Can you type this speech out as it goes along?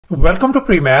Welcome to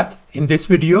PreMath. In this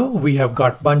video, we have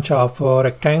got bunch of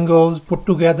rectangles put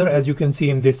together, as you can see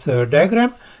in this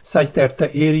diagram, such that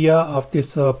the area of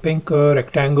this pink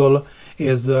rectangle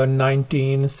is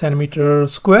 19 centimeter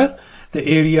square. The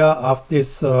area of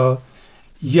this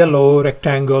yellow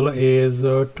rectangle is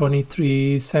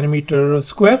 23 centimeter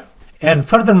square. And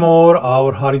furthermore,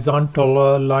 our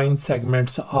horizontal line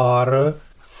segments are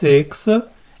 6,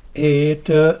 8,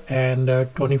 and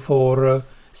 24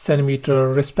 centimeter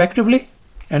respectively.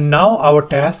 And now our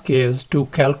task is to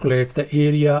calculate the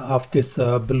area of this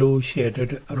blue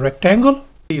shaded rectangle.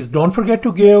 Please don't forget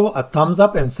to give a thumbs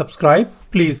up and subscribe.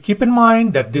 Please keep in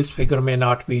mind that this figure may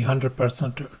not be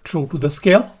 100% true to the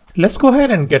scale. Let's go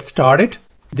ahead and get started.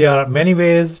 There are many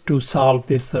ways to solve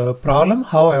this problem.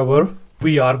 However,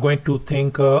 we are going to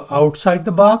think outside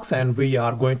the box, and we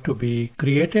are going to be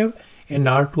creative in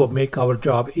order to make our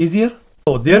job easier.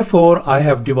 So therefore, I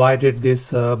have divided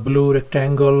this blue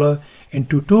rectangle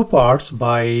into two parts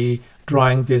by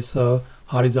drawing this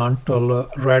horizontal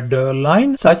red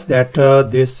line, such that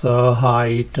this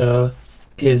height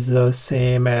is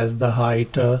same as the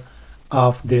height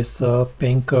of this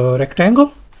pink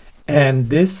rectangle, and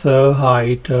this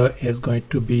height is going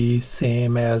to be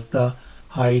same as the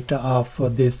height of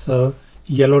this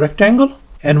yellow rectangle.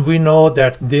 And we know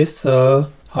that this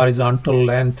horizontal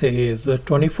length is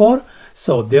 24.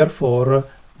 So therefore,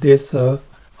 this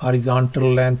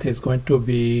horizontal length is going to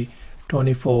be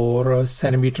 24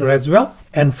 centimeter as well.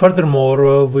 And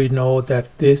furthermore, we know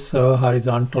that this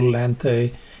horizontal length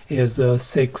is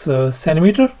 6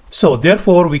 centimeter. So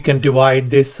therefore, we can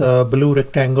divide this blue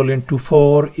rectangle into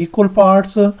 4 equal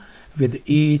parts with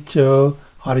each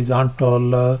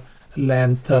horizontal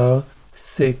length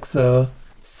 6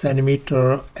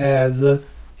 centimeter, as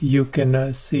you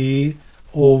can see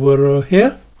over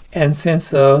here. And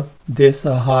since this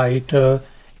height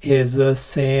is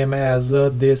same as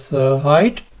this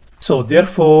height, so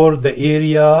therefore the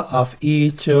area of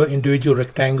each individual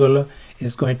rectangle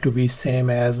is going to be same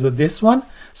as this one.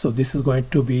 So this is going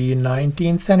to be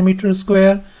 19 centimeter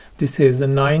square. This is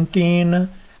 19,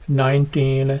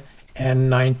 19, and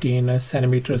 19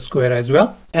 centimeter square as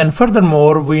well. And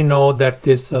furthermore, we know that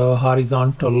this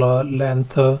horizontal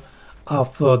length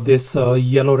of this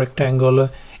yellow rectangle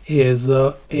is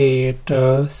 8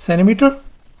 centimeter.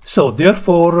 So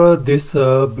therefore, this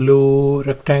blue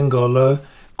rectangle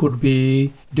could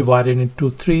be divided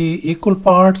into 3 equal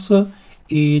parts,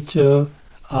 each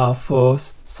of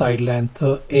side length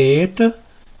 8,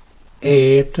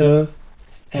 8,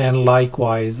 and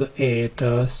likewise 8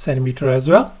 centimeter as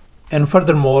well. And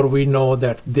furthermore, we know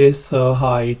that this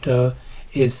height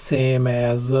is same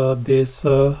as this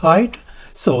height.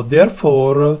 So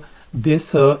therefore,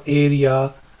 this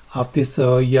area of this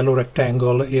yellow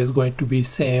rectangle is going to be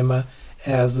same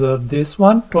as this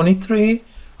one, 23,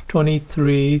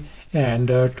 23,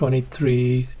 and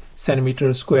 23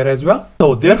 centimeter square as well.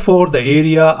 So therefore, the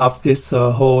area of this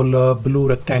whole blue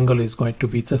rectangle is going to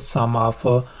be the sum of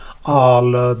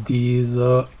all these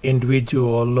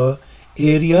individual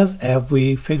areas, as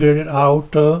we figured it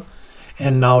out.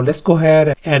 And now let's go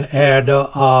ahead and add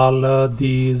all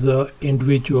these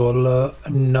individual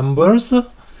numbers.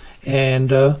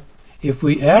 And if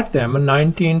we add them,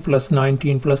 19 plus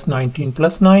 19 plus 19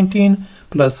 plus 19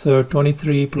 plus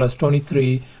 23 plus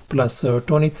 23 plus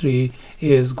 23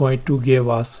 is going to give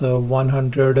us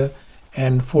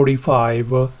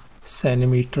 145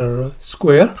 centimeter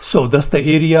square. So thus the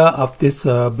area of this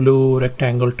blue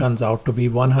rectangle turns out to be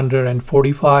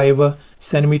 145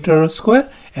 centimeter square,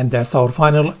 and that's our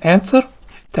final answer.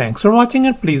 Thanks for watching,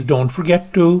 and please don't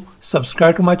forget to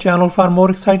subscribe to my channel for more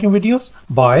exciting videos.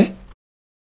 Bye.